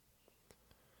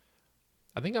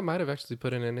I think I might have actually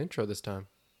put in an intro this time.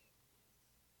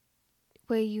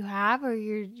 Wait, you have or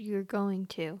you're going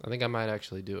to? I think I might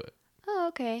actually do it. Oh,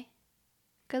 okay.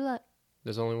 Good luck.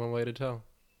 There's only one way to tell.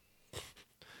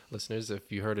 Listeners, if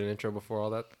you heard an intro before all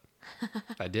that,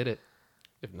 I did it.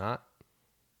 If not,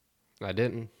 I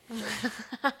didn't.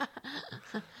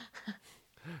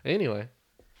 Anyway,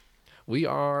 we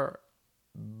are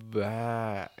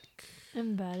back.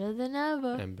 And better than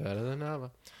ever. And better than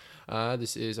ever.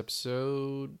 This is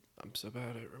episode... I'm so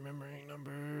bad at remembering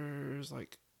numbers.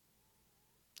 Like...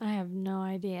 I have no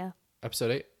idea.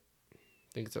 Episode 8? I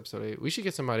think it's episode 8. We should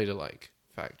get somebody to, like,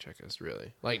 fact check us,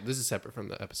 really. Like, this is separate from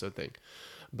the episode thing.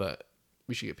 But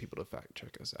we should get people to fact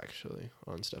check us, actually,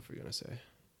 on stuff we're going to say.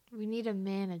 We need a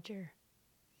manager.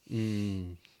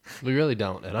 We really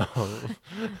don't at all.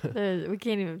 We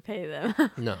can't even pay them.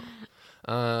 No.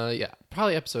 Yeah,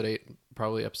 probably episode 8,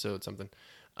 probably episode something,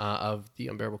 of the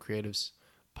Unbearable Creatives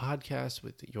podcast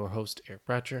with your host, Eric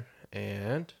Bratcher,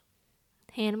 and...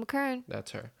 Hannah McKern.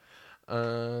 That's her.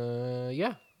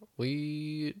 Yeah,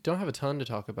 we don't have a ton to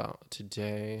talk about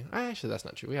today. Actually, that's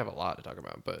not true. We have a lot to talk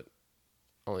about, but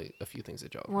only a few things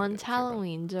that y'all... Once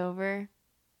Halloween's over,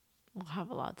 we'll have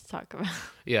a lot to talk about.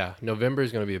 Yeah, November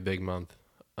is going to be a big month,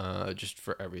 just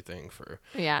for everything, for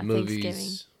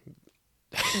movies,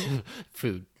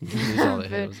 food.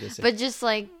 Food. But just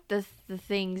like the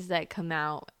things that come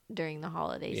out during the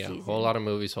holiday season. Yeah, whole lot of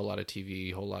movies, whole lot of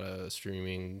TV, whole lot of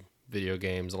streaming, video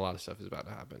games. A lot of stuff is about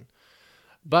to happen.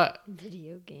 But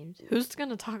video games. Who's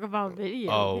gonna talk about video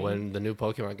games? When the new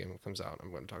Pokemon game comes out, I'm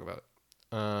going to talk about it.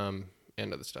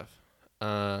 And other stuff.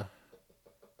 But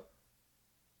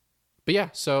yeah,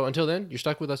 so until then, you're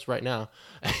stuck with us right now.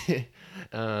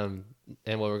 And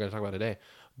what we're going to talk about today.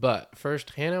 But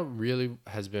first, Hannah really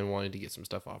has been wanting to get some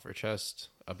stuff off her chest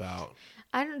about...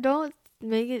 Don't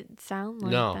make it sound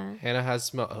like that. No, Hannah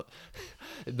has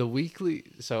the weekly...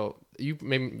 So you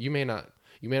may not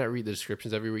read the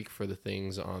descriptions every week for the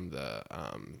things on the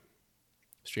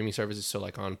streaming services. So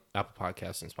like on Apple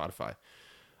Podcasts and Spotify,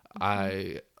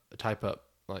 I type up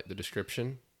like the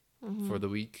description for the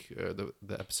week or the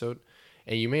episode,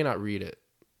 and you may not read it,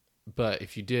 but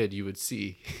if you did, you would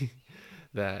see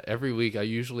that every week I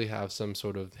usually have some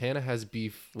sort of Hannah has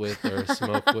beef with or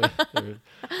smoke with. Or,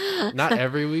 not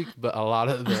every week, but a lot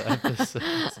of the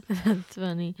episodes. That's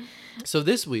funny. So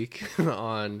this week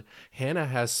on Hannah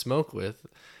has smoke with,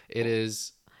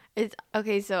 it's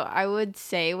okay. So I would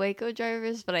say Waco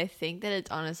drivers, but I think that it's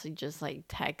honestly just like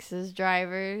Texas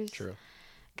drivers. True.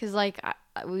 Because like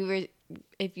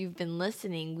if you've been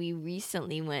listening, we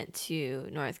recently went to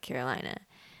North Carolina,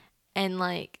 and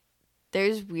like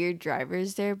there's weird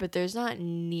drivers there, but there's not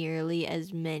nearly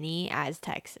as many as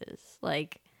Texas.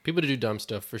 Like people do dumb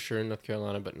stuff for sure in North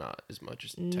Carolina, but not as much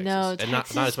as Texas. No, and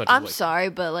Texas. Not as much. I'm sorry,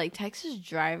 but like Texas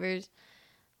drivers,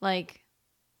 like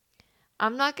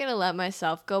I'm not gonna let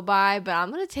myself go by, but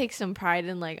I'm gonna take some pride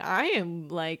in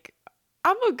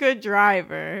I'm a good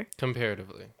driver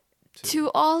Comparatively.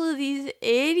 To all of these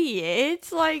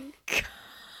idiots, like,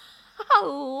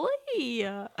 golly.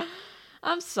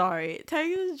 I'm sorry.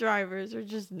 Texas drivers are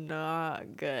just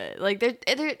not good. Like, they're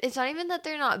it's not even that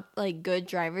they're not, like, good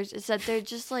drivers. It's that they're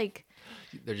just, like...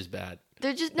 They're just bad.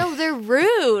 No, they're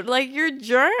rude. Like, you're a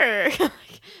jerk.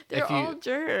 They're all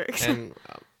jerks. And,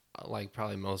 like,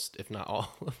 probably most, if not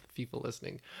all, of the people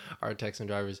listening are Texan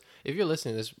drivers. If you're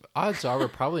listening to this, odds are we're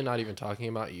probably not even talking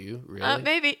about you, really.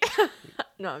 Maybe.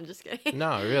 No, I'm just kidding.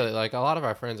 No, really. Like, a lot of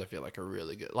our friends, I feel like, are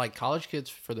really good. Like, college kids,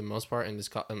 for the most part, in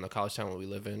the college town where we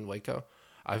live in, Waco,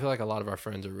 I feel like a lot of our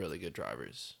friends are really good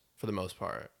drivers, for the most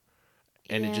part.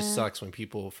 And it just sucks when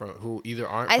people who either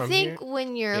aren't from here... I think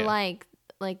when you're, like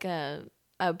a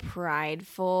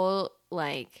prideful,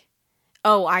 like...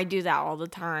 Oh, I do that all the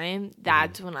time.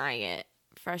 That's when I get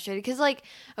frustrated. Because, like,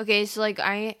 okay, so, like,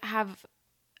 I have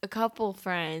a couple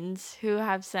friends who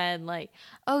have said, like,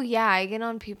 oh, yeah, I get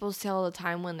on people's tail all the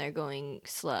time when they're going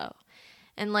slow.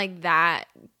 And, like, that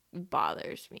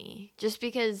bothers me. Just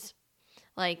because,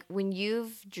 like, when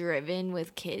you've driven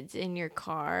with kids in your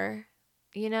car,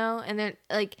 you know, and they're,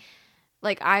 like,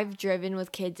 I've driven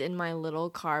with kids in my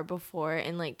little car before,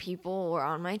 and, like, people were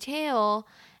on my tail.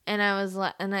 And I was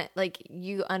like,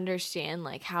 you understand,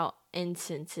 like, how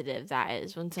insensitive that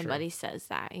is when somebody says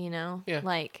that, you know? Yeah.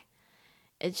 Like,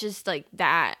 it's just, like,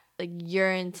 that, like,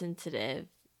 you're insensitive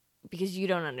because you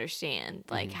don't understand,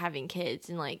 like, having kids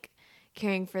and, like,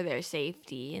 caring for their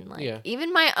safety and, like,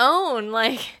 even my own,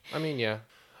 like. I mean, yeah.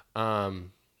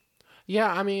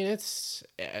 Yeah, I mean, it's,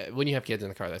 when you have kids in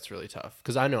the car, that's really tough.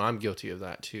 Because I know I'm guilty of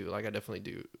that, too. Like, I definitely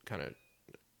do kind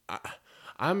of,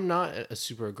 I'm not a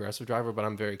super aggressive driver, but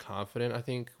I'm very confident, I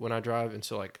think, when I drive. And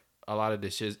so, like, a lot of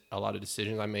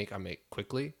decisions I make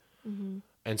quickly. Mm-hmm.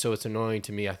 And so it's annoying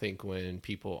to me, I think, when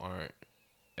people aren't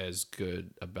as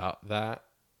good about that.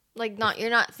 Like, you're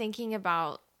not thinking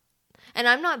about, and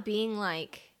I'm not being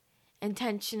like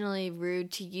intentionally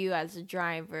rude to you as a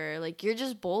driver. Like, you're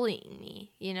just bullying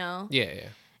me, you know? Yeah, yeah.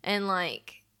 And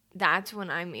like, that's when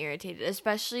I'm irritated,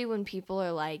 especially when people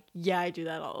are like, yeah, I do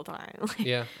that all the time. Like,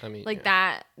 Yeah, I mean, like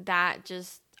yeah. that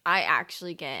just, I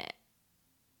actually get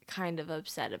kind of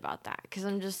upset about that because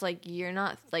I'm just like, you're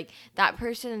not like, that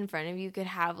person in front of you could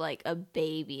have like a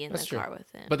baby in That's the true. car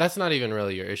with him. But that's not even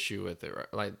really your issue with it,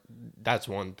 right? Like, that's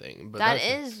one thing. But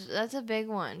That's a big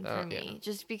one for me. Yeah.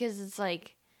 Just because it's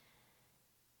like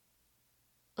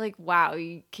wow,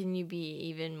 can you be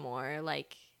even more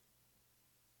like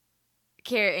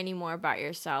care any more about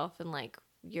yourself and like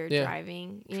your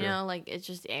driving, you know, like it's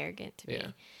just arrogant to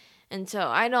me. And so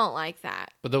I don't like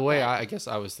that. But the way I guess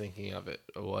I was thinking of it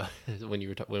was when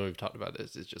we've talked about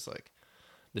this, it's just like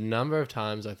the number of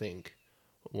times I think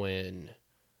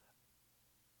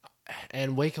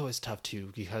and Waco is tough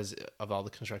too because of all the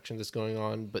construction that's going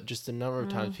on, but just the number of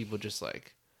times people just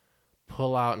like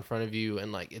pull out in front of you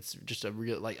and like it's just a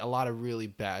lot of really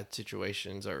bad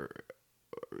situations or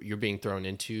you're being thrown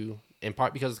into, in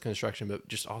part because of the construction, but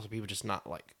just also people just not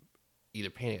like either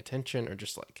paying attention or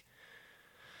just like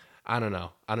I don't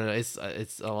know.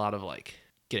 It's a lot of like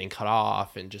getting cut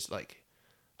off and just like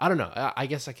I don't know. I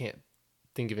guess I can't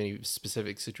think of any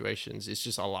specific situations. It's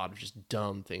just a lot of just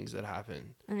dumb things that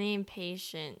happen. And the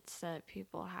impatience that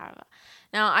people have.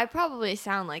 Now, I probably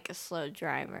sound like a slow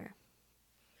driver.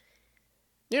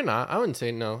 You're not. I wouldn't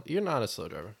say no. You're not a slow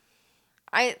driver.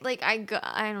 I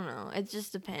don't know. It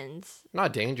just depends.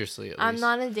 Not dangerously, at least. I'm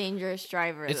not a dangerous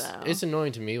driver, though. It's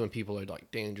annoying to me when people are like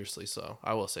dangerously slow.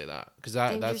 I will say that because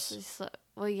dangerously slow.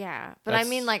 Well, yeah, but I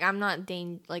mean, like, I'm not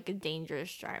like a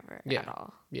dangerous driver at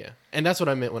all. Yeah, and that's what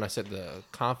I meant when I said the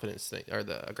confidence thing or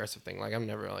the aggressive thing. Like, I'm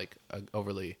never like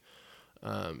overly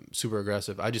super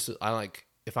aggressive. I like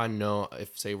if I know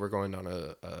if say we're going down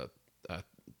a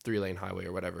 3-lane highway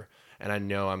or whatever, and I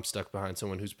know I'm stuck behind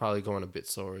someone who's probably going a bit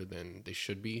slower than they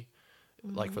should be,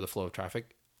 like for the flow of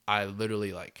traffic. I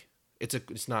literally like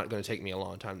it's not going to take me a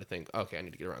long time to think, okay, I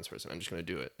need to get around this person. I'm just going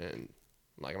to do it, and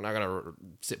like I'm not going to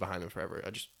sit behind them forever.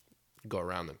 I just go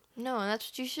around them. No,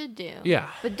 that's what you should do. Yeah,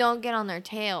 but don't get on their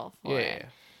tail for it.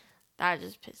 That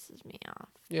just pisses me off.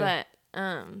 Yeah.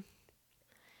 But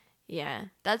yeah,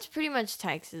 that's pretty much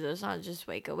Texas. It's not just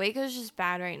Waco. Waco's just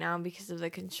bad right now because of the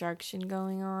construction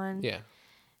going on. Yeah.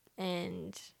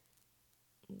 And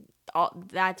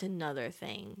that's another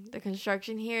thing. The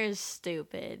construction here is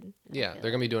stupid. Yeah,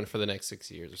 they're going to be doing it for the next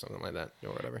 6 years or something like that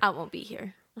or whatever. I won't be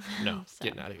here. No, so.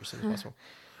 Getting out of here as soon as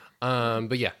possible.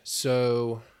 But yeah,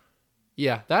 so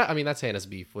yeah, that's Hannah's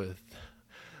beef with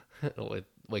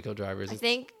Waco drivers. I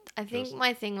think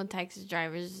my thing with Texas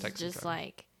drivers is just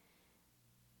like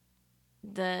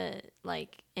the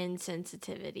like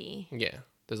insensitivity. Yeah,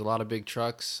 there's a lot of big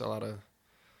trucks, a lot of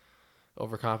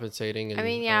overcompensating. And I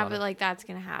mean, yeah, but like that's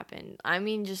gonna happen. I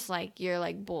mean, just like you're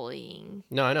like bullying.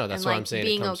 No, I know that's what I'm saying.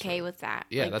 Being okay with that.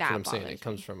 Yeah, like, that's what I'm saying. It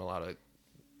comes from a lot of.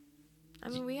 I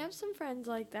mean, we have some friends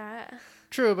like that.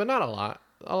 True, but not a lot.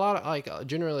 A lot of like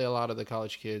generally a lot of the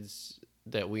college kids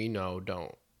that we know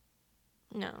don't.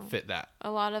 No. Fit that.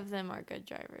 A lot of them are good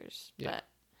drivers. Yeah. But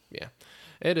yeah,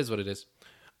 it is what it is.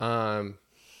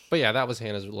 But yeah, that was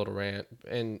Hannah's little rant.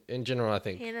 And in general, I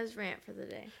think Hannah's rant for the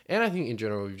day. And I think in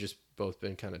general, we've just both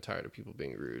been kind of tired of people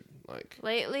being rude. Like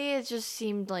lately, it just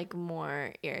seemed like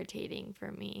more irritating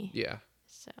for me. Yeah.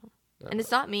 So, and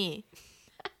it's not me.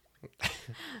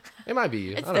 It might be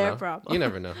you. It's I don't their know. problem. You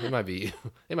never know. It might be you.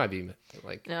 It might be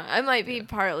like. No, it might be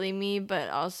partly me, but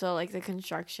also like the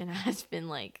construction has been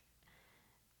like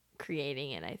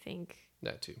creating it. I think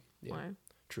that too. Yeah. More.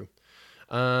 True.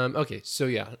 Okay. So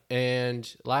yeah,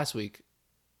 and last week,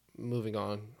 moving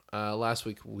on. Last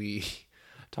week we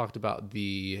talked about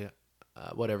the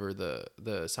whatever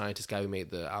the scientist guy who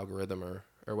made the algorithm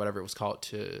or whatever it was called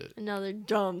to another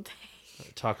dumb thing.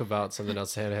 Talk about something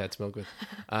else Hannah had smoked with.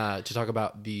 To talk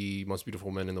about the most beautiful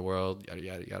woman in the world, yada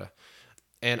yada yada.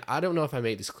 And I don't know if I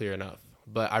made this clear enough,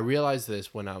 but I realized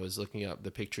this when I was looking up the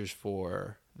pictures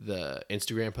for the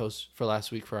Instagram post for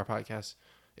last week for our podcast.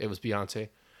 It was Beyonce,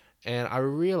 and I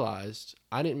realized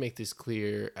I didn't make this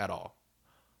clear at all.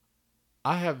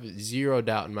 I have zero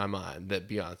doubt in my mind that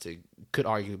Beyonce could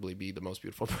arguably be the most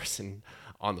beautiful person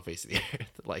on the face of the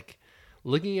earth. Like.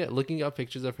 Looking up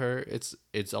pictures of her, it's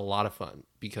a lot of fun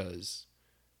because,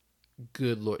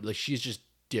 good Lord, like she's just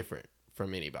different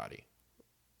from anybody.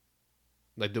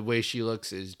 Like the way she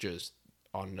looks is just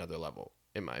on another level,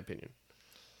 in my opinion.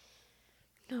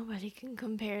 Nobody can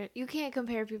compare. You can't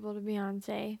compare people to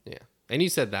Beyonce. Yeah. And you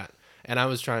said that. And I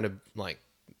was trying to like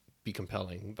be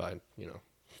compelling by,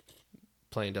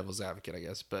 playing devil's advocate, I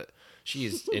guess. But she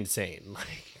is insane.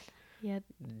 Like, Yep.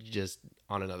 just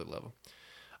on another level.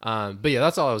 But yeah,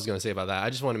 that's all I was going to say about that. I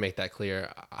just want to make that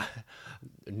clear.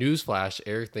 Newsflash,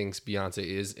 Eric thinks Beyonce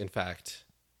is, in fact,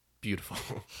 beautiful.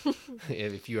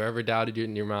 If you ever doubted it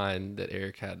in your mind that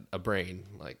Eric had a brain,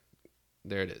 like,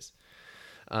 there it is.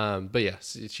 But yeah,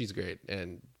 she's great,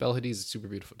 and Bella Hadid is super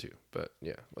beautiful too. But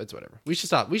yeah, it's whatever. We should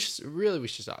stop. We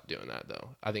should stop doing that though.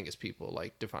 I think it's people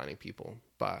like defining people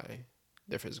by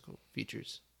their physical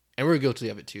features, and we're guilty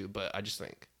of it too. But I just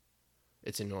think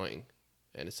it's annoying,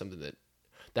 and it's something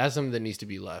that's something that needs to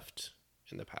be left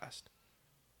in the past.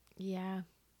 Yeah,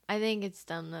 I think it's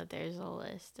dumb that there's a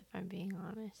list. If I'm being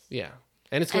honest. Yeah,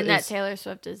 and that Taylor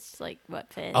Swift is like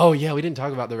what fifth. Oh yeah, we didn't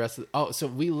talk about the rest of. So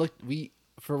we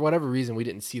for whatever reason, we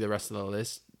didn't see the rest of the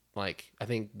list. Like, I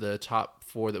think the top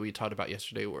 4 that we talked about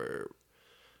yesterday were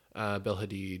Bella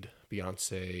Hadid,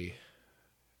 Beyonce,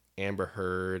 Amber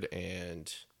Heard,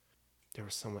 and there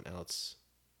was someone else.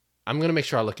 I'm going to make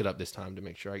sure I look it up this time to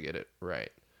make sure I get it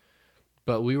right.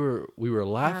 But we were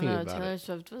laughing about it. Taylor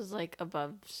Swift was like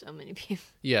above so many people.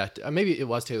 Yeah, maybe it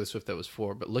was Taylor Swift that was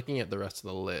 4, but looking at the rest of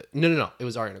the list. No. It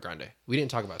was Ariana Grande. We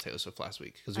didn't talk about Taylor Swift last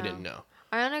week because we didn't know.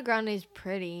 Ariana Grande's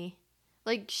pretty.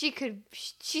 Like,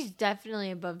 she's definitely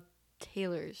above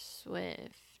Taylor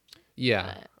Swift.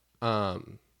 Yeah.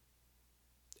 And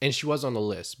she was on the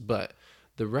list, but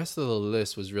the rest of the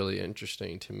list was really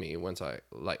interesting to me once I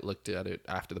like looked at it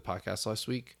after the podcast last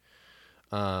week.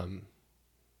 And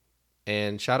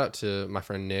shout out to my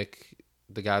friend Nick,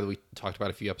 the guy that we talked about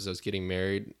a few episodes getting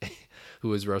married, who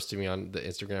was roasting me on the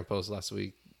Instagram post last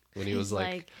week when he was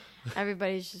like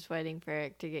everybody's just waiting for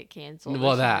Eric to get canceled.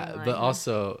 Well, that, but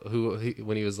also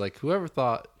when he was like, whoever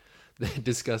thought that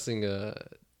discussing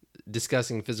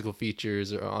physical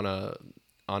features or on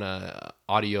a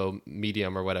audio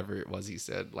medium or whatever it was he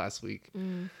said last week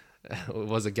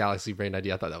was a galaxy brain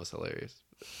idea. I thought that was hilarious.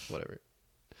 Whatever.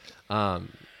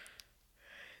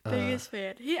 Biggest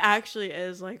fan. He actually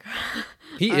is like.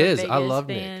 He is. I love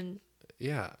fan. Nick.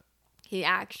 Yeah. He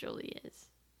actually is.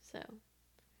 So.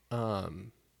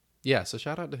 Yeah. So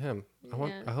shout out to him. I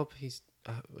hope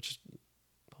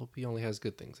hope he only has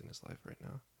good things in his life right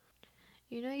now.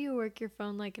 You work your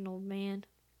phone like an old man.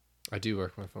 I do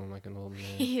work my phone like an old man.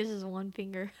 He uses one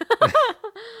finger.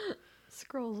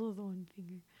 Scrolls with one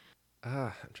finger.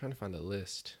 I'm trying to find the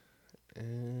list.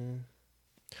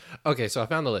 Okay, so I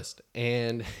found the list,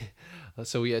 and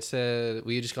so we had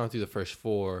just gone through the first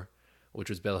 4, which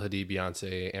was Bella Hadid,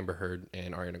 Beyonce, Amber Heard,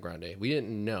 and Ariana Grande. We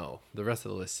didn't know the rest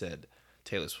of the list said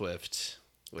Taylor Swift,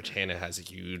 which Hannah has a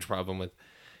huge problem with,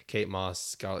 Kate Moss,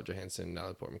 Scarlett Johansson,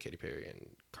 Natalie Portman, Katy Perry, and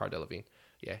Cara Delevingne.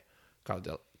 Yeah, Cara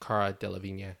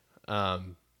Delevingne. Yeah.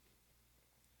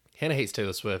 Hannah hates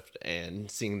Taylor Swift, and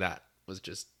seeing that was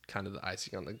just kind of the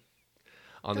icing on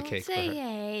the cake. Don't say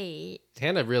hate.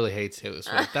 Hannah really hates Taylor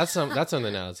Swift. That's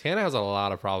something else. Hannah has a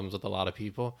lot of problems with a lot of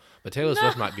people, but Taylor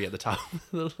Swift might be at the top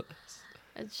of the list.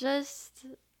 It's just,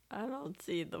 I don't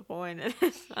see the point in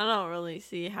it. I don't really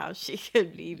see how she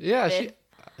could be. Yeah,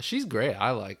 she's great.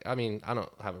 I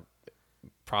don't have a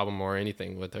problem or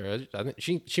anything with her. I think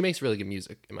she makes really good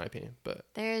music, in my opinion. But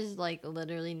there's like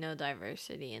literally no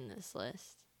diversity in this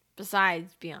list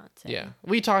besides Beyonce. Yeah,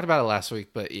 we talked about it last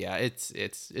week, but yeah, it's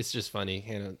just funny.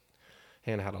 Hannah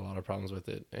had a lot of problems with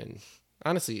it, and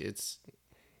honestly, it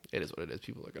is what it is.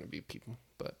 People are going to be people,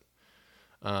 but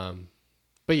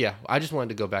yeah, I just wanted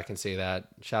to go back and say that.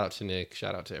 Shout out to Nick.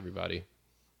 Shout out to everybody.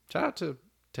 Shout out to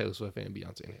Taylor Swift and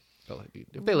Beyonce and Bella Hadid.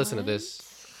 If they listen to this,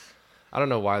 I don't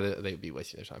know why they'd be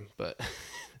wasting their time, but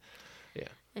yeah.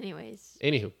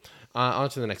 Anywho, on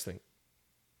to the next thing.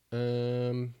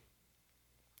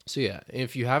 So yeah,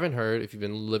 if you haven't heard, if you've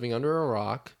been living under a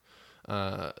rock,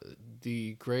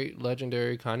 the great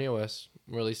legendary Kanye West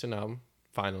released an album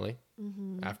finally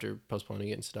after postponing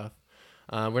it and stuff.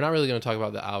 We're not really going to talk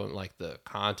about the album, like the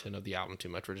content of the album too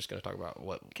much. We're just going to talk about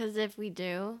what. Because if we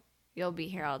do, you'll be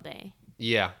here all day.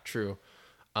 Yeah, true.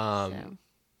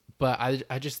 But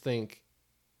I just think.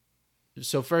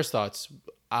 So first thoughts,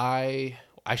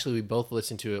 we both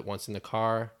listened to it once in the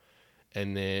car,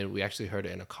 and then we actually heard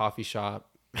it in a coffee shop.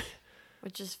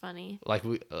 Which is funny. Like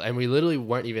we literally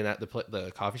weren't even at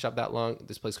the coffee shop that long.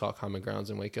 This place called Common Grounds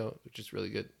in Waco, which is really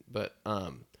good. But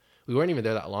we weren't even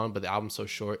there that long. But the album's so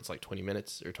short; it's like 20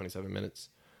 minutes or 27 minutes.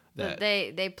 But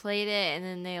they played it, and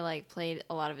then they like played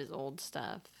a lot of his old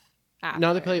stuff. After.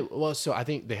 No, they played. Well, so I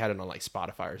think they had it on like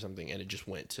Spotify or something, and it just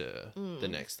went to the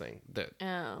next thing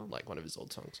like one of his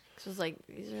old songs. So it's like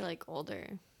these are like older.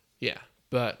 Yeah,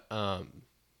 But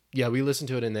yeah, we listened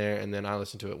to it in there, and then I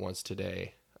listened to it once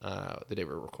today, the day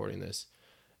we're recording this.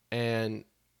 And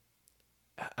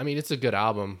I mean, it's a good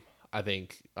album. I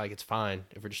think like it's fine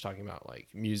if we're just talking about like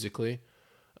musically.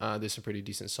 There's some pretty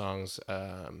decent songs.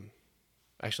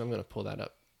 Actually, I'm gonna pull that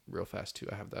up real fast too.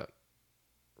 I have that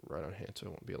right on hand, so it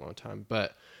won't be a long time.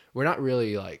 But we're not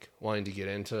really like wanting to get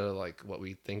into like what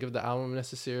we think of the album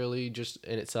necessarily, just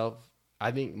in itself.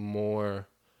 I think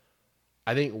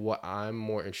what I'm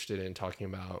more interested in talking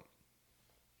about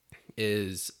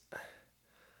is,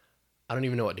 I don't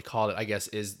even know what to call it. I guess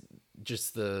is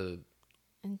just the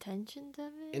intentions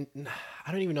of it.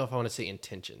 I don't even know if I want to say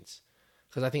intentions,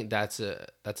 because I think that's a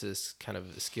kind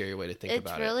of a scary way to think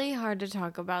about it. It's really hard to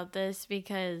talk about this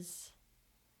because,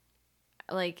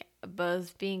 like,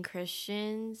 both being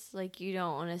Christians, like, you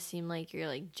don't want to seem like you're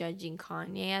like judging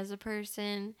Kanye as a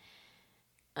person.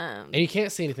 And you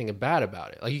can't say anything bad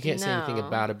about it. Like, you can't say anything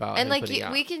bad about and him like putting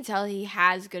out. We can tell he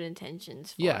has good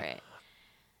intentions for it,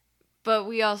 but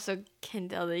we also can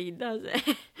tell that he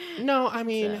doesn't. No, I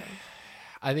mean,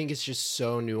 I think it's just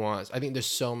so nuanced. I think there's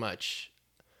so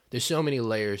many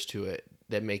layers to it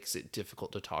that makes it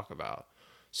difficult to talk about.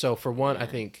 So for one, I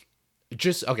think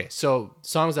so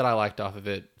songs that I liked off of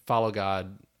it: Follow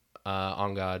God,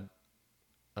 On God.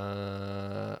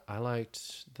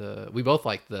 We both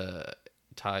liked the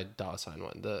Ty Dolla $ign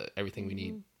one. The Everything We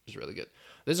Need was really good.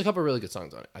 There's a couple of really good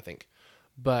songs on it, I think.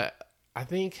 But I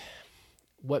think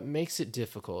what makes it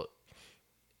difficult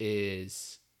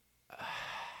is,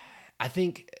 I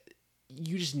think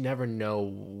you just never know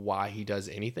why he does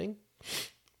anything.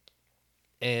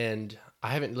 And I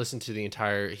haven't listened to the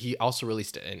entire. He also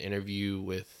released an interview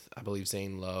with, I believe,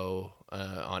 Zane Lowe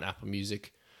on Apple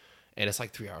Music, and it's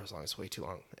like 3 hours long. It's way too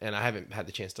long, and I haven't had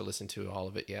the chance to listen to all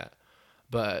of it yet.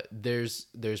 But there's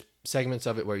segments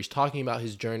of it where he's talking about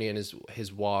his journey and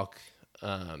his walk,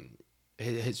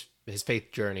 his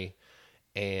faith journey,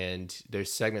 and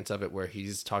there's segments of it where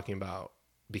he's talking about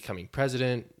becoming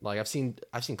president. Like I've seen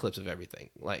clips of everything,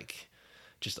 like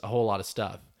just a whole lot of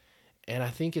stuff. And I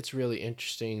think it's really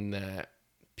interesting that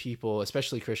people,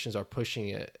 especially Christians, are pushing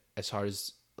it as hard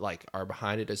as, like, are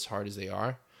behind it as hard as they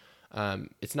are.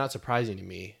 It's not surprising to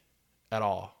me at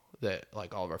all that,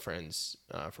 like, all of our friends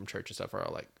from church and stuff are,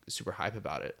 like, super hype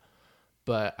about it.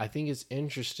 But I think it's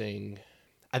interesting.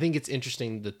 I think it's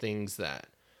interesting the things that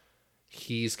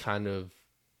he's kind of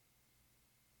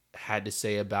had to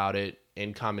say about it,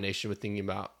 in combination with thinking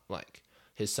about, like,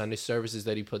 his Sunday services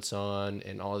that he puts on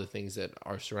and all the things that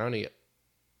are surrounding it.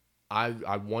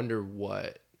 I wonder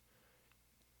what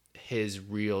his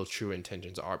real true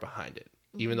intentions are behind it.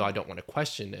 Even though I don't want to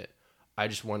question it, I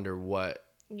just wonder what.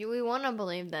 We want to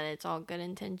believe that it's all good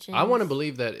intentions. I want to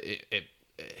believe that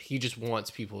he just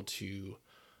wants people to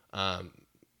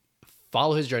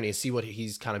follow his journey and see what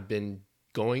he's kind of been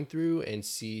going through, and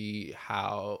see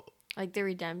how, like, the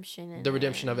redemption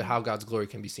of it, how God's glory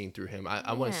can be seen through him.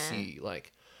 I want to see,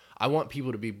 like, I want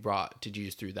people to be brought to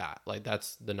Jesus through that. Like,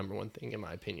 that's the number one thing, in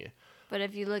my opinion. But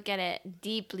if you look at it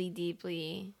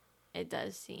deeply, it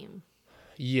does seem.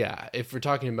 Yeah, if we're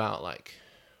talking about, like,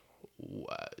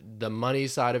 the money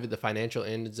side of it, the financial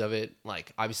ends of it,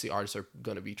 like, obviously artists are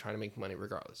going to be trying to make money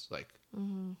regardless. Like,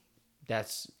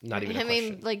 that's not even a question. I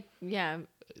mean, like, yeah,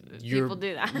 people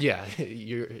do that. Yeah,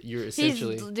 you're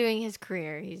essentially. He's doing his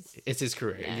career. It's his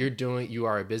career. Yeah. You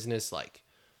are a business. Like,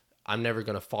 I'm never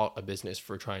going to fault a business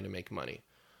for trying to make money.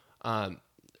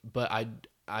 But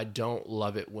I don't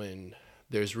love it when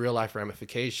there's real life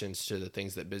ramifications to the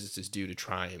things that businesses do to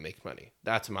try and make money.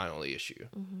 That's my only issue.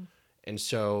 And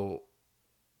so,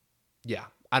 yeah,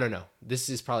 I don't know. This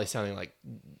is probably sounding like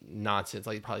nonsense.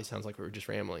 Like, it probably sounds like we were just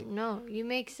rambling. No, you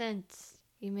make sense.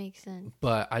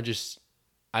 But I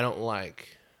don't like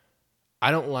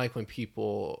when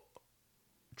people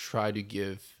try to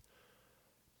give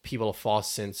people a false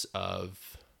sense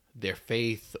of their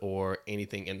faith or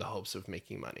anything in the hopes of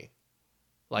making money.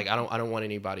 Like, I don't want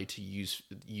anybody to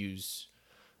use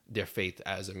their faith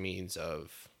as a means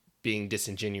of being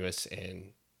disingenuous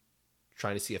and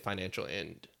trying to see a financial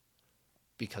end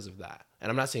because of that.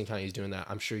 And I'm not saying Kanye's doing that.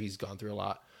 I'm sure he's gone through a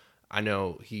lot. I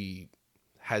know he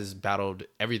has battled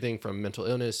everything from mental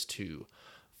illness to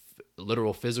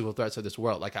literal physical threats of this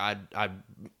world. Like,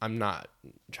 I'm not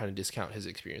trying to discount his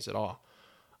experience at all.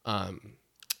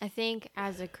 I think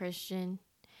as a Christian,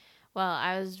 well,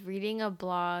 I was reading a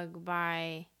blog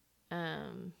by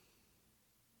one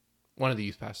of the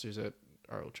youth pastors at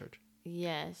our old church.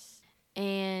 Yes.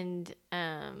 And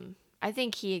I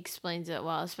think he explains it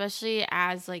well, especially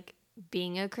as, like,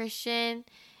 being a Christian.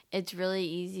 It's really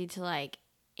easy to, like,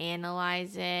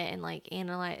 analyze it and like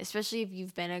analyze, especially if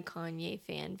you've been a Kanye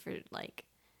fan for like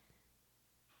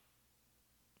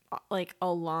a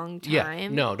long time. Yeah,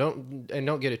 no, don't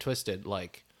get it twisted.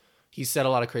 Like, he said a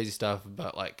lot of crazy stuff,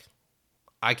 but like,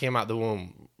 I came out the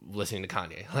womb listening to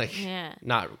Kanye. Like, Yeah.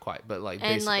 not quite, but like,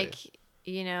 And basically. like,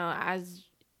 you know, as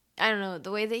I don't know,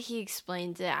 the way that he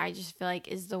explains it, I just feel like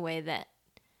is the way that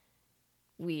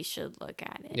we should look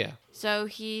at it. Yeah. So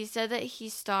he said that he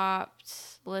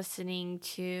stopped listening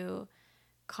to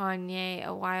Kanye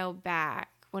a while back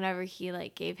whenever he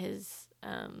like gave his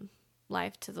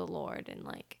life to the Lord and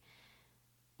like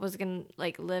was gonna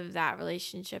like live that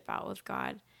relationship out with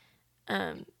God.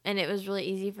 And it was really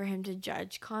easy for him to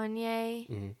judge Kanye.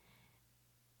 Mm-hmm.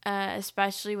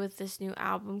 Especially with this new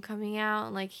album coming out.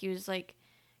 And like he was like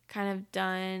kind of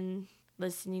done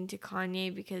listening to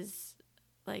Kanye because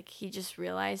like he just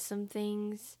realized some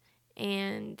things.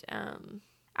 And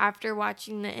after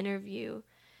watching the interview,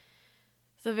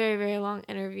 the very, very long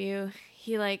interview,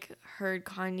 he like heard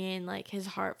Kanye and like his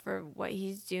heart for what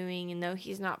he's doing. And though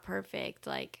he's not perfect,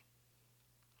 like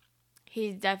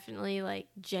he's definitely like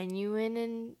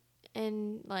genuine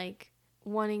and like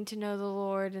wanting to know the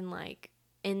Lord and like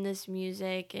in this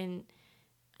music. And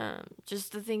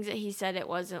just the things that he said, it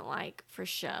wasn't like for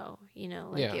show, you know,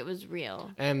 like it was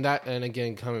real. And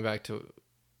again, coming back to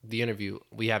the interview,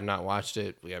 we have not watched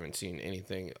it. We haven't seen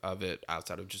anything of it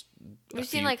outside of just we've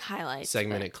seen like highlights,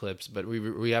 segmented clips, but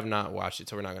we have not watched it,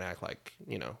 so we're not going to act like,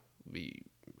 you know, we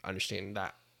understand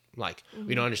that. Like,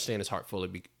 we don't understand his heart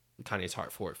fully, Kanye's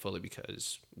heart for it fully,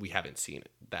 because we haven't seen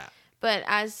that. But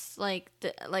as like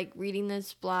reading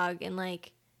this blog and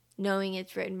like knowing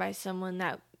it's written by someone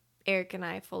that Eric and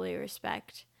I fully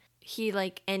respect, he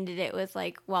like ended it with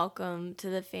like, "Welcome to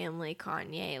the family,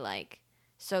 Kanye. Like,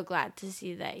 so glad to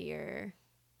see that you're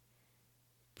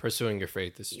pursuing your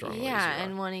faith as strongly." Yeah,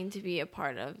 and wanting to be a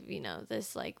part of, you know,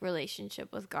 this like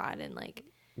relationship with God. And like,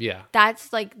 yeah, that's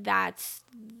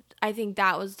I think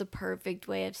that was the perfect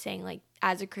way of saying like,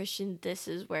 as a Christian, this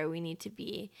is where we need to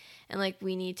be. And like,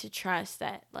 we need to trust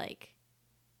that like,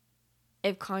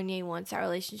 if Kanye wants that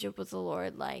relationship with the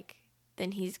Lord, like,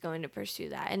 then he's going to pursue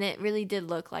that. And it really did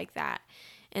look like that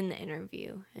in the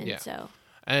interview. And so,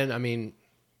 and I mean,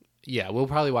 yeah, we'll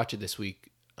probably watch it this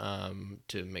week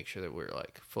to make sure that we're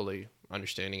like fully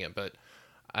understanding it. But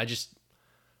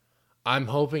I'm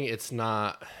hoping it's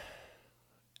not.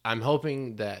 I'm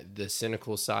hoping that the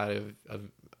cynical side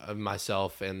of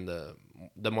myself and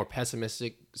the more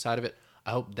pessimistic side of it,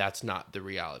 I hope that's not the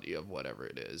reality of whatever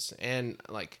it is. And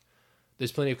like,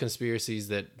 there's plenty of conspiracies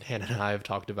that Hannah and I have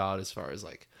talked about as far as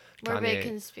like we're Kanye big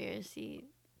conspiracy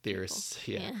theorists,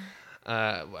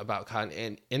 about Kanye.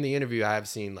 And in the interview, I have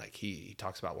seen like he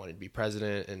talks about wanting to be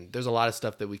president, and there's a lot of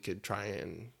stuff that we could try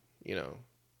and, you know,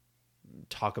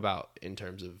 talk about in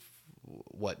terms of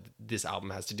what this album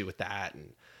has to do with that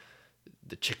and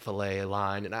the Chick-fil-A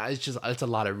line. And it's a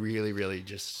lot of really, really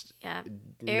just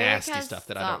nasty stuff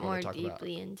that I don't want to talk about. More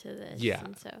deeply into this. Yeah.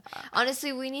 And so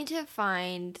honestly, we need to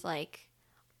find like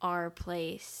our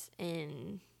place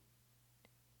in,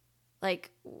 like,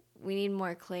 we need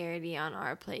more clarity on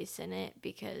our place in it,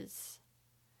 because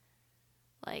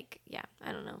like, yeah,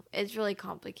 I don't know. It's really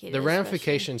complicated. The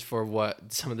ramifications for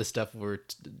what some of the stuff we're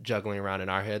juggling around in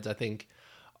our heads, I think,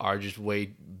 are just way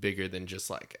bigger than just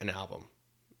like an album.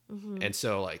 Mm-hmm. And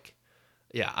so like,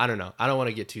 yeah, I don't know. I don't want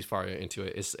to get too far into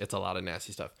it. It's a lot of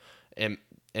nasty stuff in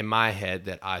my head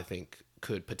that I think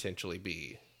could potentially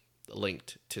be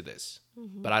linked to this,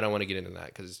 but I don't want to get into that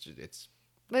because it's.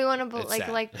 We want to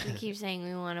like we keep saying,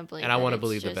 we want to believe, and I want to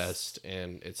believe the best,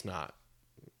 and it's not.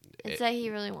 It's that he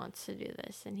really wants to do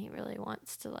this, and he really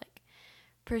wants to like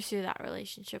pursue that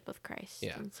relationship with Christ.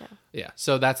 Yeah. And so. Yeah.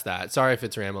 So that's that. Sorry if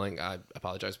it's rambling. I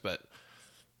apologize, but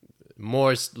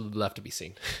more is left to be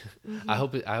seen.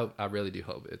 Mm-hmm. I really do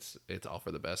hope it's all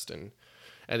for the best. And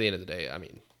at the end of the day, I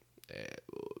mean,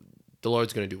 the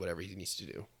Lord's going to do whatever he needs to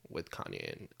do with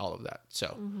Kanye and all of that.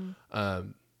 So,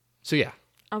 so yeah.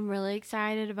 I'm really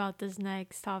excited about this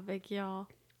next topic, y'all.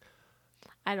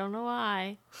 I don't know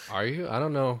why. Are you? I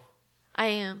don't know. I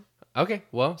am. Okay.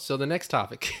 Well, so the next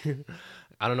topic.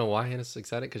 I don't know why Hannah's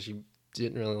excited, because she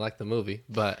didn't really like the movie,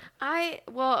 but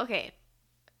okay.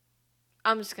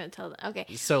 I'm just gonna tell them.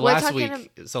 Okay. So last week.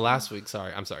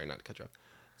 Sorry, I'm sorry not to cut you off.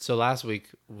 So last week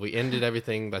we ended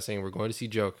everything by saying we're going to see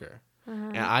Joker,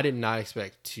 and I did not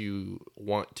expect to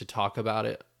want to talk about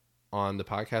it on the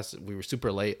podcast. We were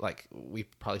super late. Like, we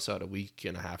probably saw it a week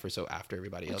and a half or so after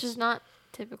everybody else. Which is not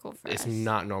typical for us. It's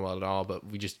not normal at all. But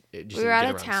we were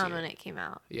out of town when it came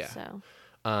out. Yeah. So.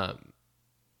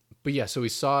 But yeah, so we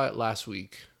saw it last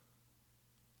week,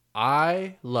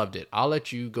 I loved it. I'll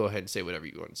let you go ahead and say whatever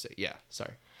you want to say. Yeah,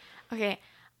 sorry. Okay,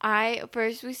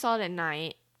 we saw it at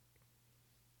night,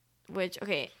 which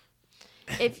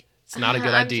if It's not a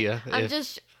good idea. I'm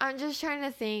just trying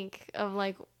to think of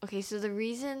like, okay, so the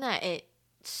reason that it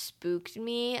spooked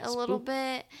me a little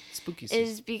bit spooky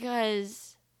is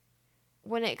because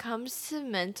when it comes to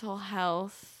mental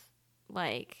health,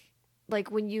 like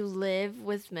when you live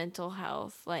with mental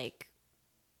health like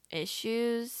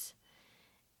issues,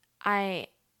 I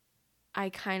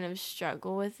kind of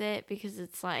struggle with it because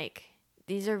it's like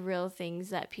these are real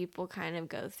things that people kind of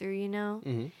go through, you know?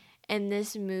 Mm-hmm. And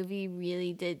this movie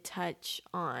really did touch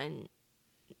on,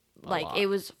 like, it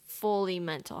was fully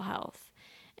mental health.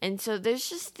 And so there's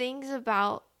just things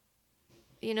about,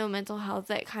 mental health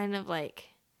that kind of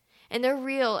like, and they're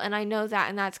real, and I know that,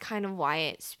 and that's kind of why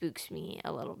it spooks me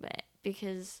a little bit,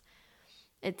 because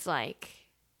it's like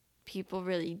people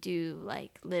really do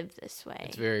like live this way.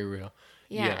 It's very real.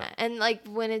 Yeah. And like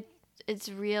when it's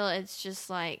real, it's just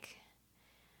like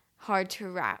hard to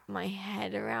wrap my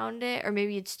head around it, or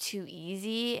maybe it's too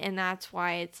easy, and that's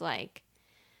why it's like,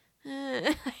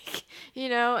 and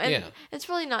it's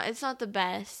really not, it's not the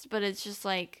best, but it's just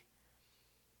like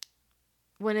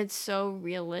when it's so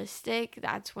realistic,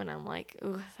 that's when I'm like,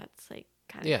 ooh, that's like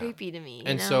kind of creepy to me.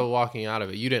 And so walking out of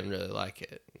it, you didn't really like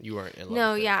it. You weren't in love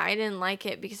No, with it. yeah, I didn't like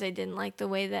it because I didn't like the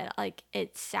way that like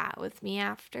it sat with me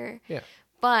after. Yeah.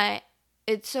 But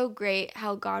it's so great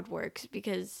how God works,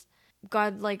 because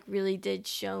God like really did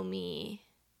show me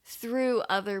through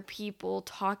other people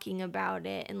talking about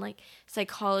it, and like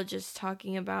psychologists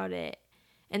talking about it,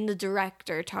 and the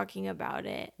director talking about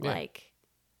it, like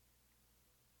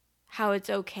how it's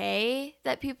okay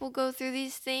that people go through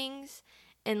these things,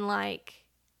 and like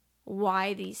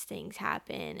why these things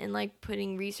happen, and like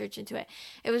putting research into it.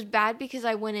 It was bad because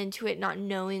I went into it not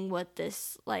knowing what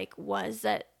this like was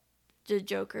that the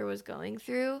Joker was going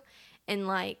through, and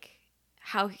like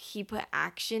how he put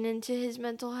action into his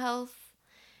mental health,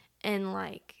 and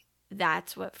like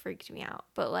that's what freaked me out.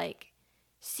 But like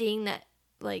seeing that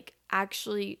like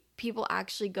actually people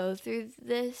actually go through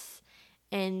this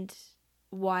and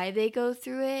why they go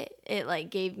through it, it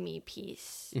like gave me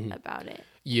peace about it.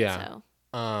 Yeah.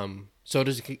 So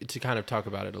just to kind of talk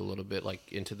about it a little bit,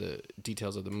 like into the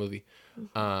details of the movie.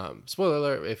 Spoiler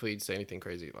alert: if we say anything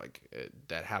crazy like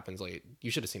that happens late,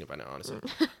 you should have seen it by now. Honestly,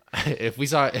 if we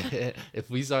saw it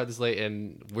this late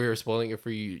and we're spoiling it for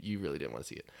you, you really didn't want to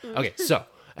see it. Okay, so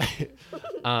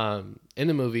in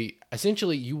the movie,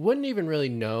 essentially, you wouldn't even really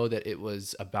know that it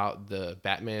was about the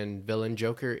Batman villain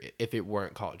Joker if it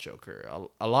weren't called Joker.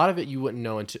 A lot of it you wouldn't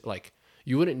know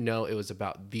you wouldn't know it was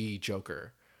about the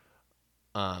Joker.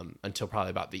 Until probably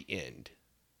about the end,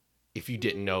 if you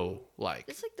didn't know, like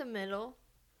it's like the middle.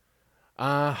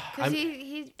 Because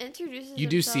he introduces. You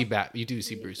himself. do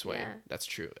see Bruce Wayne. Yeah. That's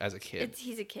true. As a kid,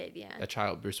 he's a kid. Yeah. A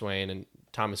child, Bruce Wayne, and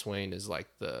Thomas Wayne is like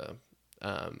the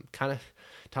kind of.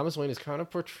 Thomas Wayne is kind of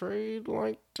portrayed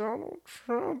like Donald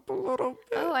Trump a little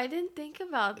bit. Oh, I didn't think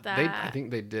about that. I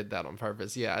think they did that on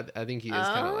purpose. Yeah, I think he is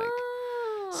kind of like.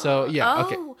 So yeah.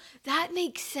 Okay. Oh, that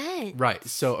makes sense. Right.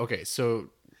 So okay. So.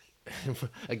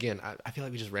 Again, I feel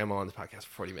like we just ramble on this podcast for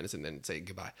 40 minutes and then say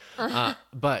goodbye.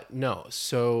 But no,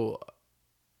 so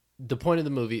the point of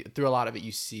the movie, through a lot of it,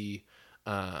 you see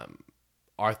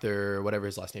Arthur, whatever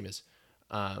his last name is.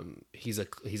 He's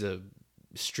a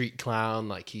street clown.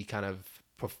 Like he kind of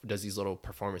does these little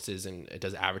performances and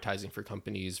does advertising for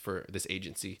companies for this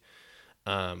agency.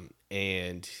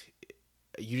 And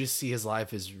you just see his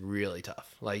life is really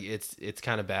tough. Like it's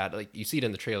kind of bad. Like you see it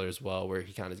in the trailer as well, where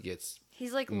he kind of gets.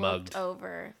 He's like mugged. Looked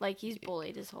over. Like he's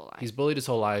bullied his whole life. He's bullied his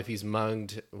whole life. He's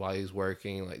mugged while he's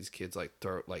working. Like these kids like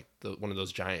throw like one of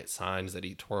those giant signs that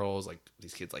he twirls. Like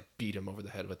these kids like beat him over the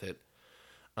head with it.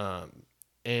 And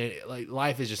like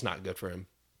life is just not good for him.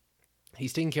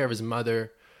 He's taking care of his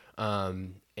mother,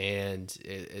 and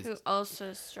who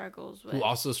also struggles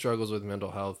with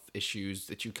mental health issues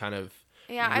that you kind of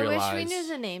realize. I wish we knew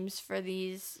the names for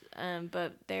these,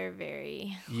 but they're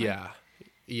very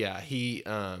Yeah, he,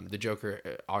 the Joker,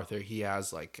 Arthur, he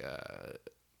has like,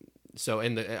 so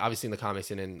obviously in the comics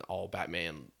and in all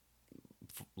Batman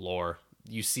lore,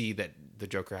 you see that the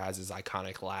Joker has his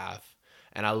iconic laugh,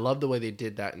 and I love the way they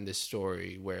did that in this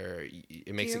story where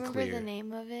it makes it clear. Do you remember the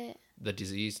name of it? The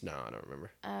disease? No, I don't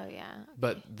remember. Oh yeah. Okay.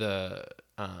 But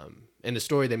in the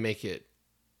story they make it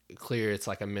clear it's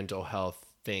like a mental health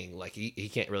thing. Like he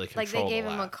can't really control. Like they gave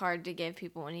him a card to give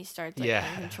people when he starts like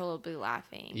uncontrollably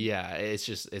laughing. Yeah,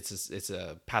 it's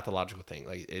a pathological thing.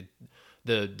 Like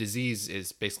the disease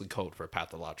is basically code for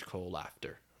pathological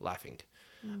laughing.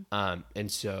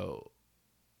 And so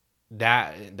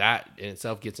that in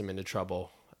itself gets him into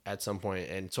trouble at some point,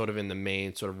 and sort of in the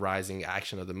main sort of rising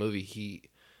action of the movie, he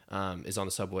is on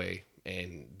the subway,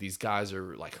 and these guys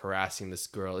are like harassing this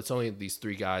girl. It's only these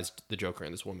three guys, the Joker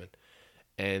and this woman,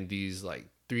 and these like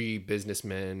three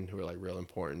businessmen who are like real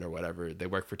important or whatever. They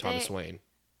work for Thomas Wayne.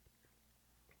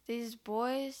 These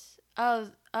boys,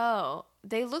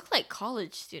 they look like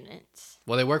college students.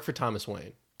 Well, they work for Thomas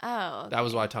Wayne. Oh, okay. That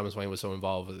was why Thomas Wayne was so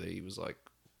involved with it. He was like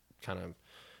kind of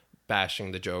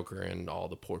bashing the Joker and all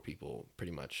the poor people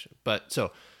pretty much. But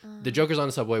so the Joker's on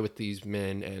the subway with these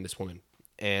men and this woman,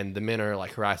 and the men are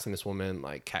like harassing this woman,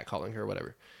 like catcalling her or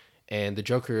whatever. And the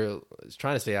Joker is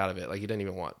trying to stay out of it. Like, he doesn't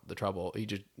even want the trouble.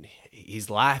 He's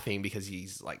laughing because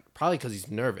he's like, probably because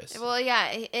he's nervous. Well,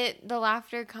 yeah, the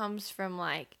laughter comes from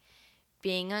like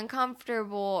being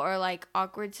uncomfortable or like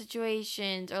awkward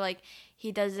situations, or like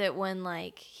he does it when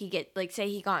like he get like, say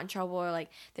he got in trouble, or like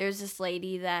there's this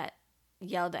lady that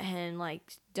yelled at him like,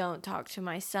 "Don't talk to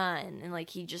my son," and like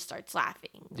he just starts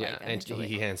laughing. Yeah, like, and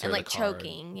he hands her and the like card.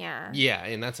 choking. Yeah, yeah,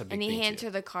 and that's a big and thing he hands too.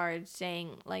 her the card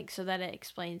saying like, so that it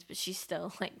explains, but she's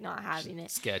still like not having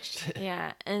it. Sketched.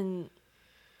 Yeah, and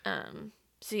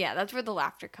so yeah, that's where the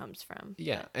laughter comes from.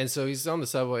 Yeah, and so he's on the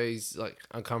subway. He's like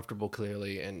uncomfortable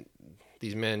clearly, and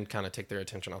these men kind of take their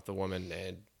attention off the woman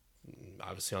and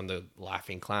obviously on the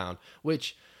laughing clown,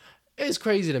 which is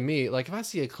crazy to me. Like, if I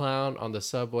see a clown on the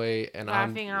subway and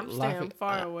I'm staying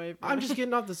far away from I'm just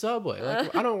getting off the subway.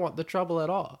 Like, I don't want the trouble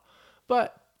at all.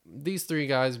 But these three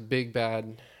guys, big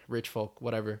bad rich folk,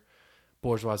 whatever,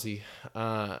 bourgeoisie,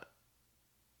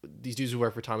 these dudes who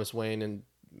work for Thomas Wayne and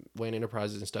Wayne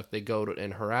Enterprises and stuff, they go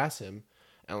and harass him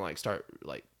and like start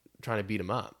like trying to beat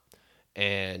him up.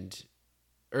 And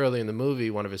early in the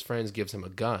movie, one of his friends gives him a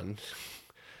gun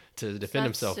to defend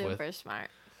himself with. Super smart.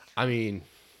 I mean,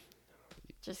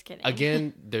 just kidding.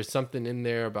 Again, there's something in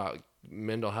there about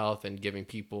mental health and giving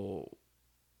people,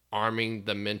 arming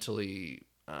the mentally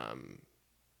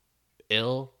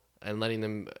ill and letting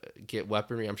them get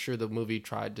weaponry. I'm sure the movie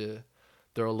tried to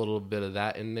throw a little bit of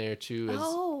that in there too, as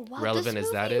relevant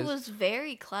as that is. This movie was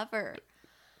very clever.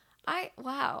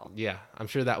 Wow. Yeah, I'm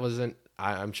sure that wasn't.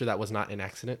 I'm sure that was not an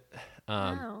accident.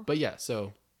 Wow. But yeah,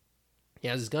 so he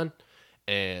has his gun,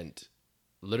 and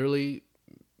literally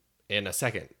in a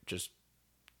second, just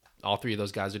all three of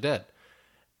those guys are dead,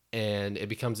 and it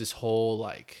becomes this whole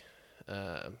like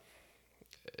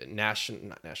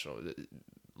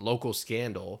local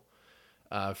scandal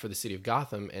for the city of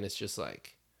Gotham. And it's just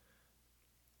like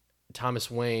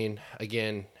Thomas Wayne,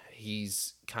 again,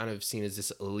 he's kind of seen as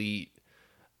this elite,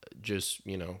 just,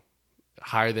 you know,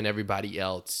 higher than everybody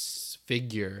else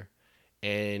figure,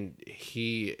 and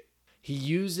he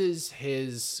uses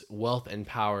his wealth and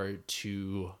power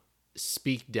to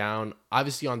speak down,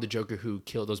 obviously, on the Joker who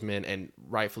killed those men, and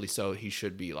rightfully so. He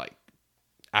should be like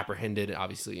apprehended,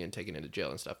 obviously, and taken into jail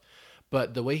and stuff.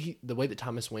 But the way that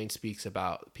Thomas Wayne speaks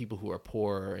about people who are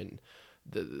poor, and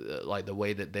the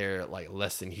way that they're like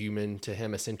less than human to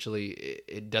him, essentially,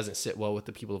 it doesn't sit well with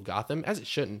the people of Gotham, as it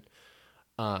shouldn't,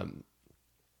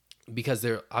 because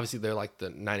they're like the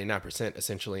 99%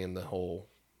 essentially in the whole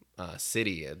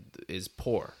city is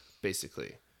poor,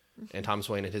 basically. And Thomas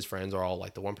Wayne and his friends are all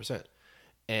like the 1%.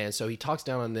 And so he talks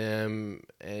down on them,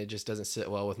 and it just doesn't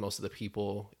sit well with most of the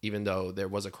people, even though there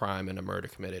was a crime and a murder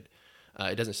committed.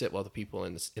 It doesn't sit well with the people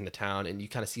in the town. And you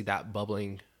kind of see that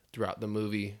bubbling throughout the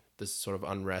movie, this sort of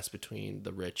unrest between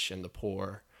the rich and the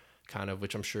poor, kind of,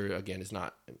 which I'm sure, again, is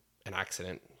not an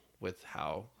accident with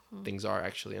how things are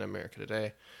actually in America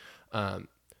today.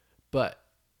 But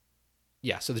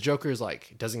yeah, so the Joker is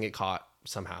like, doesn't get caught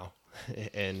somehow.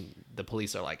 And the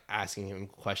police are like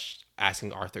asking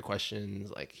Arthur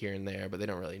questions like here and there, but they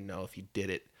don't really know if he did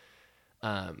it.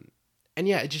 And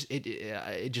yeah,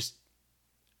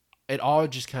 it all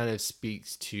just kind of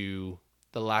speaks to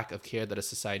the lack of care that a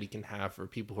society can have for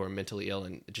people who are mentally ill,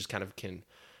 and just kind of can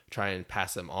try and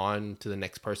pass them on to the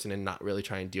next person and not really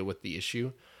try and deal with the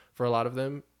issue for a lot of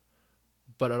them.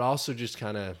 But it also just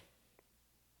kind of,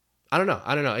 I don't know.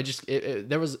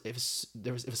 It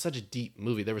was such a deep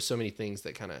movie. There were so many things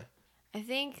that kind of. I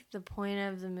think the point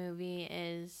of the movie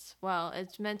is, well,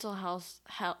 it's mental health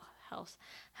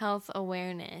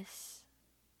awareness.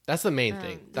 That's the main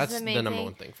thing. That's the number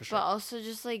one thing for sure. But also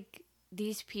just like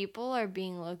these people are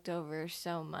being looked over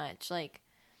so much. Like,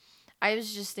 I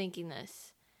was just thinking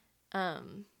this.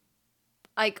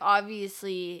 Like,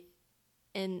 obviously,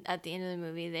 at the end of the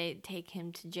movie, they take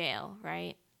him to jail,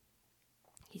 right?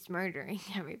 He's murdering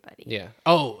everybody. Yeah.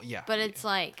 Oh, yeah. But it's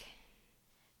like,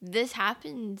 this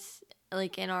happens,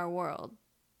 like, in our world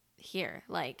here.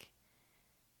 Like,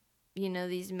 you know,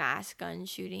 these mass gun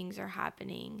shootings are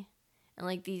happening. and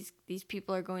like these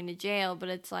people are going to jail, but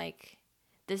it's like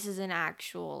this is an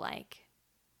actual like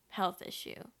health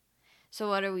issue. So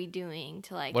what are we doing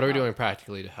to like what are we doing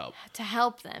practically to help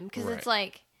them? Because Right. it's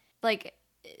like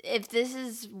if this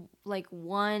is like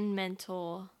one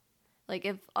mental, like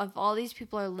if all these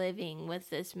people are living with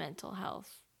this mental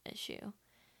health issue,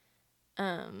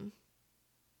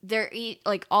 they're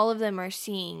like all of them are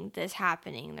seeing this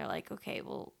happening. They're like, okay,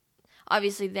 well,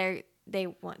 obviously they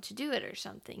want to do it or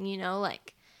something, you know,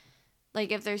 like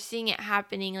if they're seeing it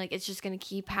happening, like it's just gonna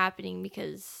keep happening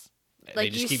because they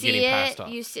like just you keep see getting it, passed off.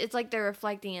 you see, it's like they're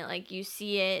reflecting it. Like you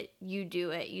see it, you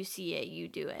do it. You see it, you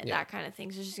do it. Yeah. That kind of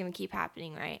thing. So it's just gonna keep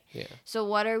happening, right? Yeah. So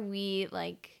what are we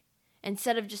like?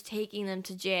 Instead of just taking them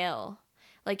to jail,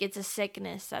 like it's a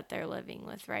sickness that they're living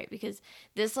with, right? Because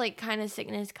this like kind of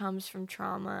sickness comes from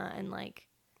trauma and like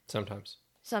Sometimes.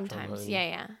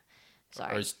 yeah.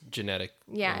 Sorry. Or it's genetic.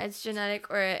 Yeah, it's genetic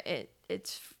or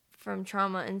it's from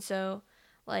trauma, and so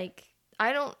like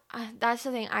that's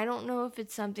the thing. I don't know if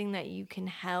it's something that you can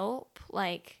help.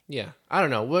 Like, yeah, I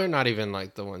don't know. We're not even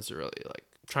like the ones that really like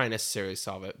try and necessarily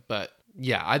solve it, but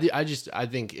yeah, I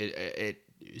think it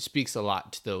speaks a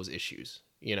lot to those issues,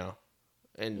 you know,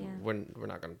 and we're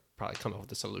not gonna probably come up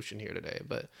with a solution here today,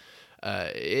 but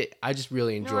I just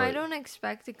really enjoy. No, I don't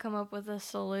expect to come up with a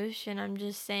solution. I'm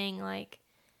just saying like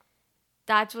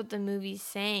that's what the movie's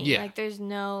saying. Yeah. Like, there's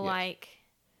no like.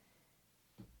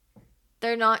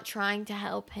 They're not trying to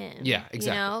help him. Yeah,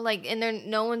 exactly. You know, like, and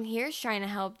no one here is trying to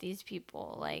help these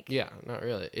people. Like, yeah, not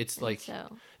really. It's like,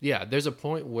 so. Yeah, there's a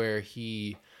point where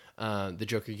the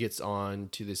Joker gets on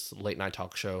to this late night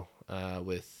talk show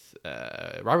with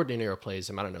Robert De Niro plays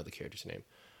him. I don't know the character's name,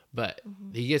 but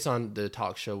he gets on the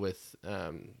talk show with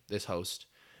this host,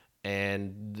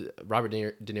 and Robert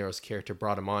De Niro's character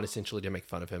brought him on essentially to make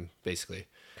fun of him, basically.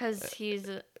 Because he's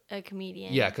a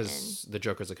comedian. Yeah, because the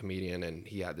Joker's a comedian, and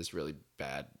he had this really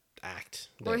bad act.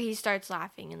 Where he starts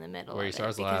laughing in the middle Where he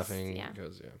starts laughing. Yeah.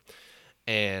 Because,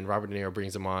 and Robert De Niro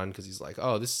brings him on because he's like,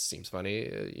 oh, this seems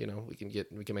funny. You know, we can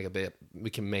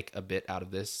make a bit out of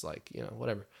this, like, you know,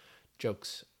 whatever,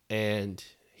 jokes. And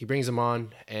he brings him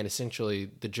on, and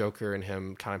essentially the Joker and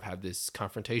him kind of have this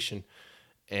confrontation.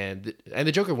 And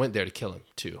the Joker went there to kill him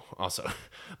too, also.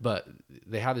 But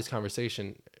they have this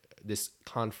confrontation,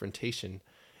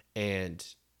 and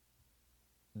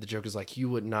the Joker's like, you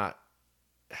would not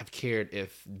have cared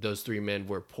if those three men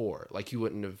were poor. Like, you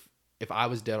wouldn't have, if I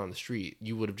was dead on the street,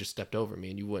 you would have just stepped over me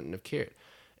and you wouldn't have cared.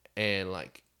 And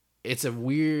like, it's a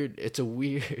weird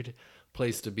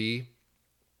place to be.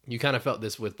 You kind of felt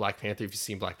this with Black Panther, if you've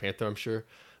seen Black Panther, I'm sure.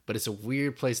 But it's a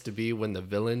weird place to be when the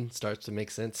villain starts to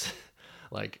make sense.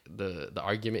 Like, the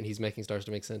argument he's making starts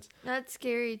to make sense. That's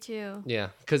scary too. Yeah,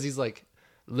 because he's like,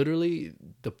 literally,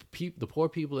 the poor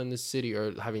people in this city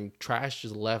are having trash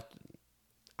just left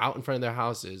out in front of their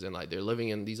houses, and like they're living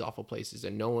in these awful places,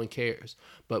 and no one cares.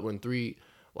 But when three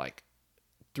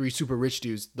super rich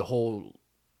dudes, the whole,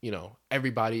 you know,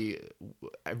 every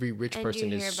rich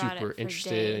person is super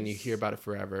interested, and you hear about it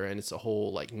forever, and it's a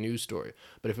whole like news story.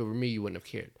 But if it were me, you wouldn't have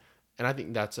cared. And I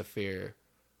think that's a fair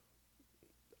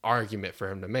argument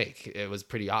for him to make. It was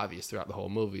pretty obvious throughout the whole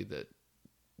movie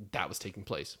that was taking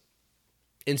place.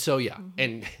 And so, yeah,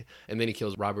 and then he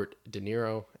kills Robert De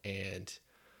Niro, and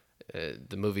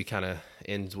the movie kind of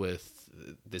ends with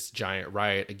this giant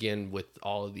riot again, with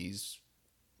all of these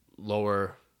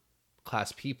lower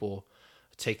class people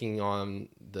taking on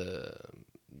the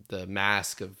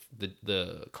mask of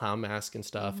the clown mask and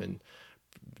stuff, and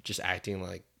just acting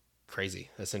like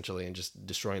crazy, essentially, and just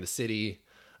destroying the city.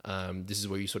 This is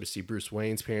where you sort of see Bruce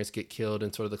Wayne's parents get killed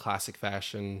in sort of the classic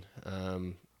fashion.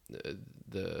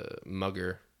 The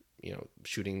mugger, you know,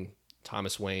 shooting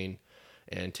Thomas Wayne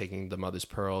and taking the mother's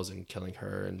pearls and killing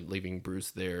her and leaving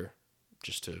Bruce there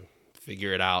just to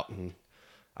figure it out and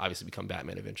obviously become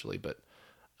Batman eventually. But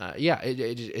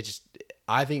it just,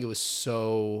 I think it was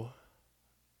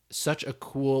such a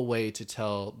cool way to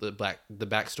tell the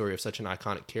backstory of such an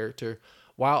iconic character,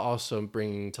 while also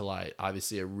bringing to light,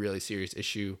 obviously, a really serious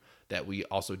issue that we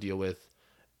also deal with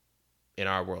in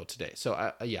our world today. So,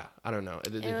 I don't know.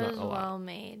 There's not a lot well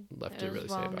made. left to really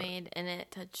say about it. It was well made, and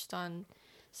it touched on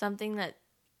something that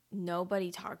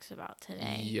nobody talks about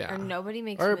today. Yeah. Or nobody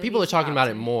makes Or people are talking about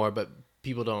it today. more, but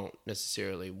people don't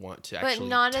necessarily want to actually But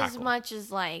not tackle. as much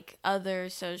as, like, other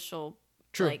social,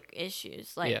 True. like,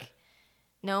 issues. Like, Yeah.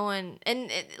 no one...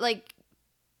 And,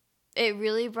 it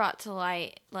really brought to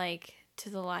light, like... to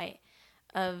the light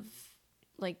of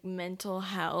like mental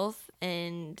health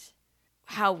and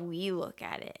how we look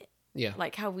at it. Yeah.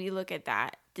 Like how we look at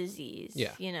that disease,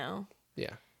 Yeah. you know?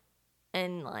 Yeah.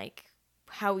 And like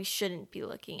how we shouldn't be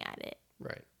looking at it.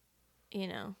 Right.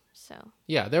 So.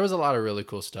 Yeah, there was a lot of really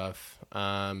cool stuff.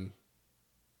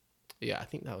 Yeah, I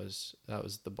think that was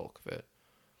the bulk of it.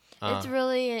 It's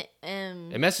really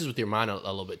it messes with your mind a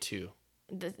little bit too.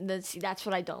 See, that's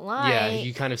what I don't like. Yeah,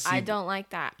 you kind of see. I don't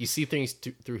like that. You see things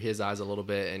through his eyes a little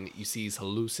bit, and you see he's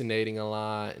hallucinating a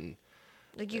lot, and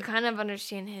like you kind of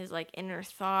understand his like inner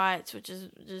thoughts, which is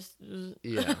just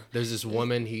yeah. There's this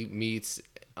woman he meets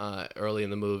early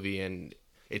in the movie, and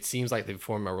it seems like they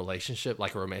form a relationship,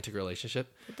 like a romantic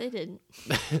relationship. But they didn't.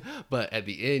 But at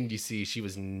the end, you see she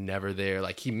was never there.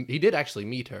 Like he did actually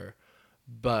meet her,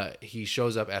 but he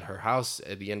shows up at her house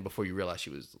at the end before you realize she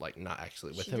was like not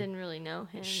actually with him. She didn't really know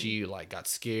him. She like got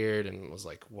scared and was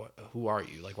like, "What? Who are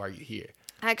you? Like, why are you here?"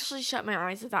 I actually shut my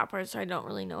eyes at that part, so I don't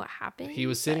really know what happened. He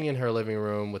was sitting in her living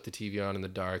room with the TV on in the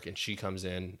dark, and she comes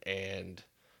in and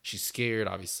she's scared,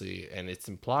 obviously, and it's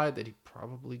implied that he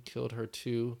probably killed her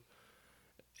too.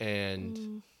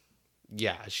 And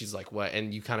yeah, she's like, "What?"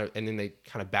 And then they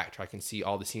kind of backtrack and see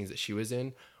all the scenes that she was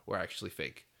in were actually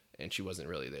fake, and she wasn't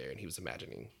really there, and he was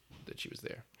imagining that she was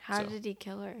there. How did he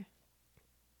kill her?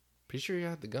 Pretty sure he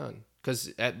had the gun,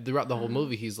 because throughout the whole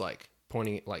movie, he's like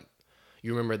pointing, like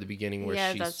you remember at the beginning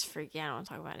where that's freaky. I don't want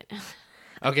to talk about it.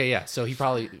 Okay, yeah. So he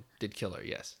probably did kill her,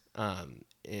 yes.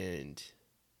 And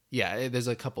yeah, there's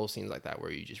a couple of scenes like that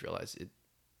where you just realize it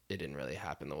didn't really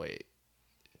happen the way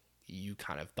you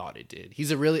kind of thought it did.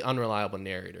 He's a really unreliable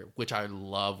narrator, which I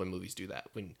love when movies do that.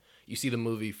 When you see the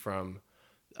movie from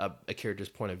a character's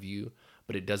point of view,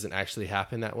 but it doesn't actually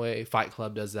happen that way. Fight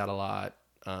Club does that a lot.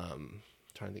 Trying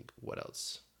to think what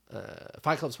else.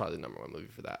 Fight Club's probably the number one movie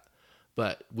for that.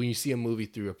 But when you see a movie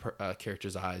through a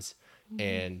character's eyes,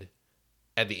 and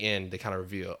at the end they kind of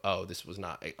reveal, oh, this was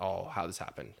not at all how this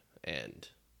happened. And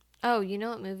you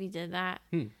know what movie did that?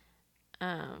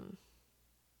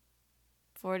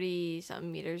 40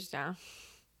 something meters down.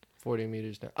 40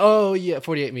 meters down. Oh yeah,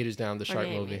 48 meters down. The shark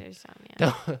movie. Meters down,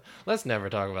 yeah. Let's never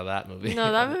talk about that movie.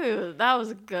 No, that movie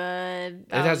was good.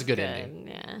 It has a good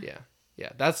ending. Yeah.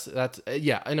 That's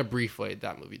yeah. In a brief way,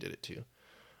 that movie did it too.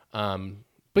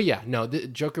 But yeah, no, the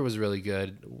Joker was really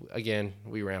good. Again,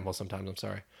 we ramble sometimes. I'm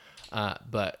sorry,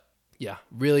 but yeah,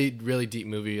 really, really deep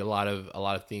movie. A lot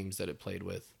of themes that it played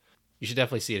with. You should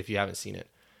definitely see it if you haven't seen it.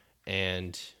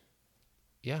 And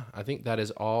yeah, I think that is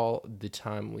all the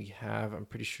time we have. I'm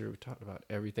pretty sure we talked about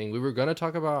everything. We were gonna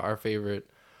talk about our favorite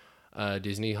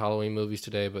Disney Halloween movies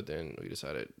today, but then we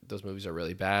decided those movies are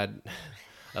really bad.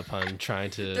 Upon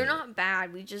trying to, they're not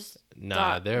bad. We just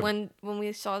they're when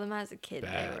we saw them as a kid,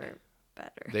 bad. They were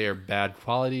better. They are bad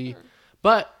quality,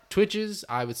 but Twitches,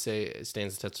 I would say, it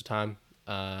stands the test of time.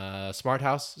 Smart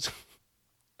House,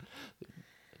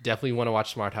 definitely want to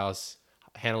watch Smart House.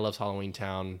 Hannah Loves Halloween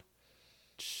Town.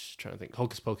 Just trying to think.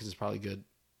 Hocus Pocus is probably good.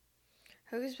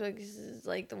 Hocus Pocus is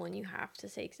like the one you have to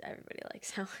say because everybody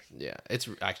likes that one. Yeah, it's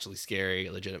actually scary,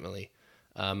 legitimately.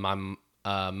 My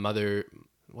mother.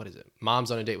 What is it?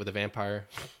 Mom's on a Date with a Vampire.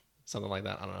 Something like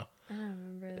that. I don't know. I don't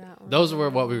remember that one. Those were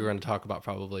what we were going to talk about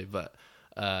probably, but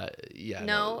yeah.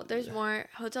 No, there's more.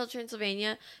 Hotel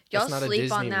Transylvania. Y'all That's not sleep a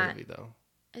Disney on that movie, though.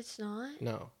 It's not?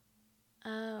 No.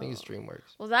 Oh. I think it's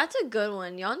DreamWorks. Well, that's a good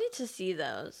one. Y'all need to see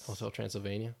those. Hotel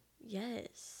Transylvania?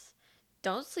 Yes.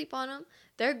 Don't sleep on them.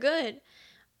 They're good.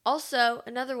 Also,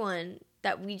 another one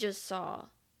that we just saw.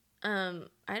 I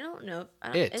don't know.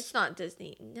 It's not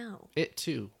Disney. No. It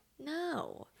too.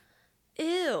 No.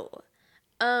 Ew.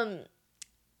 The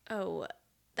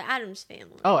Addams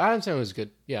Family. Oh, Addams Family was good.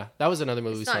 Yeah, that was another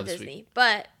movie we saw this Disney, week.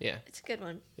 But yeah, it's a good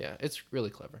one. Yeah, it's really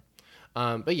clever.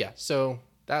 But yeah, so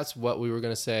that's what we were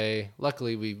going to say.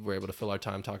 Luckily, we were able to fill our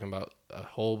time talking about a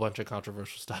whole bunch of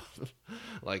controversial stuff,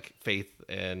 like faith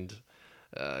and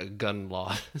gun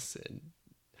laws and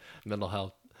mental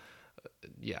health.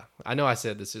 Yeah, I know I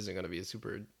said this isn't going to be a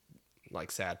super like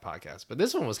sad podcast, but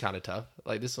this one was kind of tough.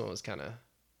 Like this one was kind of.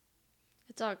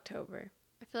 It's October.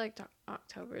 I feel like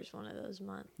October is one of those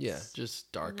months. Yeah,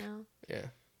 just dark. You know?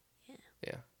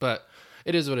 Yeah. But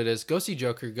it is what it is. Go see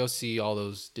Joker. Go see all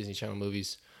those Disney Channel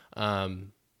movies.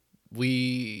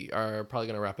 We are probably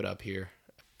gonna wrap it up here.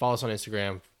 Follow us on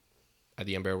Instagram at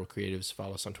The Unbearable Creatives.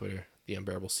 Follow us on Twitter, The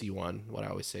Unbearable C1. What I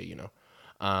always say, you know.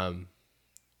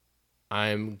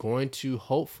 I'm going to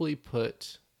hopefully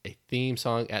put a theme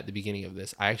song at the beginning of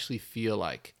this. I actually feel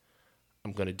like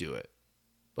I'm going to do it,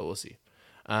 but we'll see.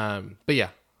 But yeah,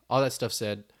 all that stuff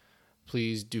said,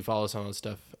 please do follow us on all that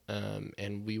stuff.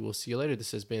 And we will see you later.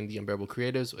 This has been The Unbearable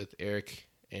Creatives with Eric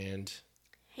and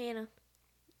Hannah.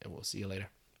 And we'll see you later.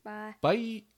 Bye. Bye.